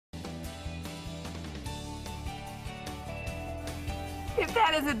If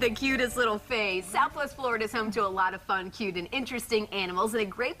that isn't the cutest little face, Southwest Florida is home to a lot of fun, cute, and interesting animals, and a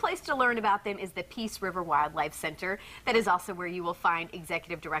great place to learn about them is the Peace River Wildlife Center. That is also where you will find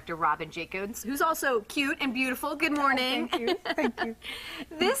Executive Director Robin Jenkins, who's also cute and beautiful. Good morning. Thank you. Thank you.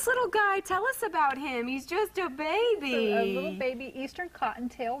 This little guy, tell us about him. He's just a baby. A little baby Eastern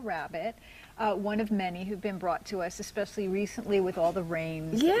Cottontail rabbit. One of many who've been brought to us, especially recently with all the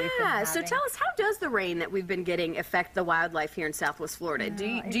rains. Yeah, so tell us, how does the rain that we've been getting affect the wildlife here in Southwest Florida?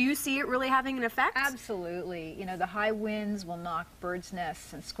 Do you see it really having an effect? Absolutely. You know, the high winds will knock birds'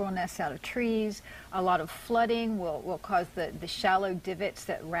 nests and squirrel nests out of trees. A lot of flooding will cause the shallow divots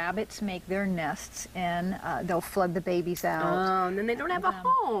that rabbits make their nests in. They'll flood the babies out. Oh, and then they don't have a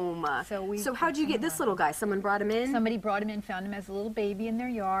home. So how'd you get this little guy? Someone brought him in? Somebody brought him in, found him as a little baby in their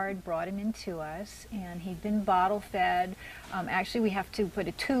yard, brought him into us, and he'd been bottle fed. Actually, we have to put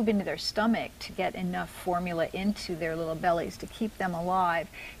a tube into their stomach to get enough formula into their little bellies to keep them alive.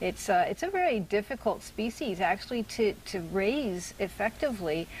 It's a very difficult species actually to raise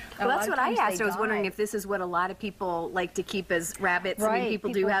effectively. Well, that's what I asked. I was wondering if this is what a lot of people like to keep as rabbits. Right. I mean,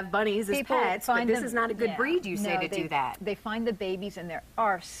 people do have bunnies as pets, but this is not a good breed, you say, to do that. They find the babies and they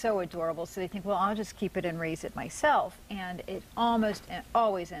are so adorable, so they think, well, I'll just keep it and raise it myself, and it almost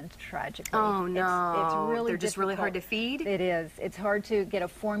always ends tragically. Oh no! It's really They're just really hard to feed. It is. It's hard to get a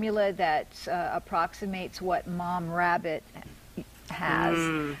formula that approximates what mom rabbit has.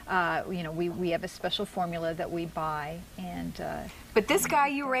 You know, we have a special formula that we buy, and but this guy,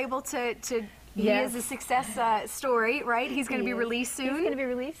 you were able to. He is a success story, right? He's going to be released soon. He's going to be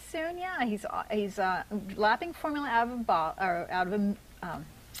released soon. Yeah, he's lapping formula out of a bottle, or out of a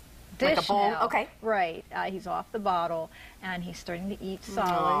dish like a bowl. now. Okay. Right. He's off the bottle, and he's starting to eat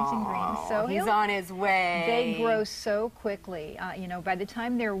solids and greens. So he's on his way. They grow so quickly. You know, by the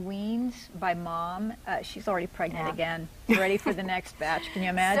time they're weaned by mom, she's already pregnant again, ready for the next batch. Can you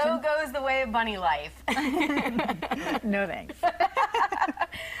imagine? So goes the way of bunny life. No thanks.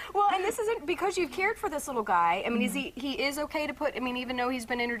 Well, and this isn't because you've cared for this little guy. I mean, is he is okay to put? I mean, even though he's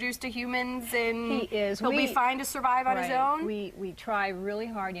been introduced to humans, and he is, he'll be fine to survive on his own. We try really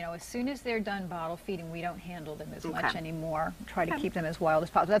hard. You know, as soon as they're done bottle feeding, we don't handle them as much anymore. Try to keep them as wild as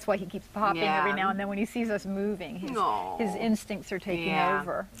possible. That's why he keeps popping every now and then when he sees us moving. His instincts are taking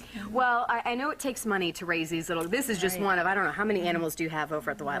over. Well, I know it takes money to raise these little. This is just one of, I don't know, how many animals do you have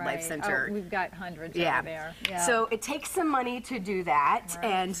over at the Wildlife Center? Oh, we've got hundreds over there. Yeah. So it takes some money to do that,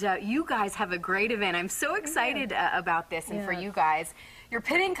 and you guys have a great event. I'm so excited about this, and for you guys. You're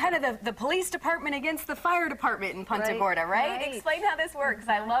pitting kind of the police department against the fire department in Punta Gorda, right? Explain how this works.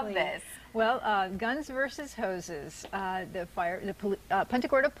 I love this. Well, guns versus hoses. The Punta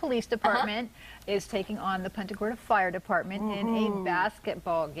Gorda Police Department is taking on the Punta Gorda Fire Department in a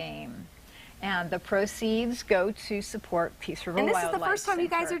basketball game. And the proceeds go to support Peace River Wildlife Center. And this is the first time you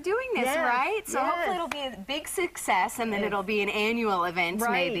guys are doing this, right? So hopefully it'll be a big success, and then it'll be an annual event,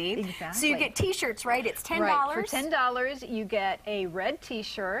 maybe. Exactly. So you get T-shirts, right? It's $10. Right. For $10, you get a red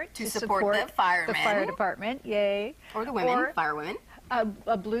T-shirt to support the firemen. The fire department, yay. Or the women, firewomen.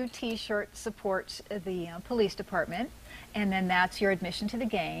 A blue T-shirt supports the police department, and then that's your admission to the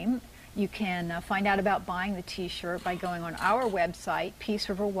game. You can find out about buying the T-shirt by going on our website,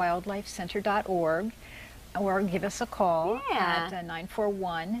 peaceriverwildlifecenter.org, or give us a call at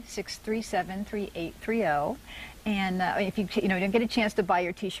 941-637-3830. And if you don't get a chance to buy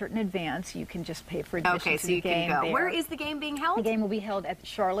your T-shirt in advance, you can just pay for admission to the game. Can go. Where is the game being held? The game will be held at the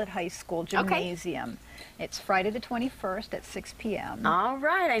Charlotte High School Gymnasium. It's Friday the 21st at 6 p.m. All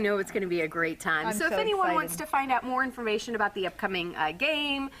right. I know it's going to be a great time. So if anyone wants to find out more information about the upcoming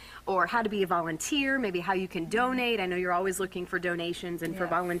game, or how to be a volunteer, maybe how you can donate. I know you're always looking for donations and for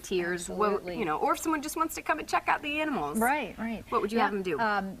volunteers. Absolutely. Well, or if someone just wants to come and check out the animals. Right. What would you have them do?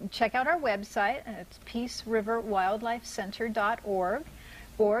 Check out our website. It's peaceriverwildlifecenter.org,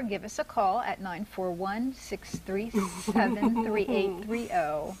 or give us a call at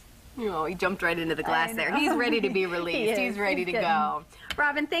 941-637-3830. Oh, he jumped right into the glass there. He's ready to be released. He's ready to go.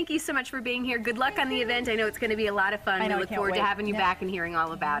 Robin, thank you so much for being here. Good luck on the event. I know it's going to be a lot of fun. We look forward to having you back and hearing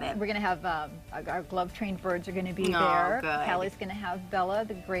all about it. We're going to have our glove-trained birds are going to be there. Good. Callie's going to have Bella,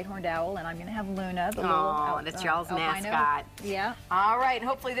 the great horned owl, and I'm going to have Luna, the little that's y'all's albino mascot. Yeah. All right.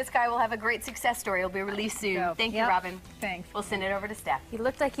 Hopefully this guy will have a great success story. He'll be released soon. Thank you, Robin. Thanks. We'll send it over to Steph. He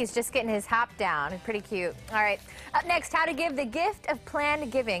looked like he's just getting his hop down. Pretty cute. All right. Up next, how to give the gift of planned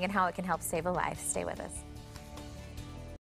giving and how it can help save a life. Stay with us.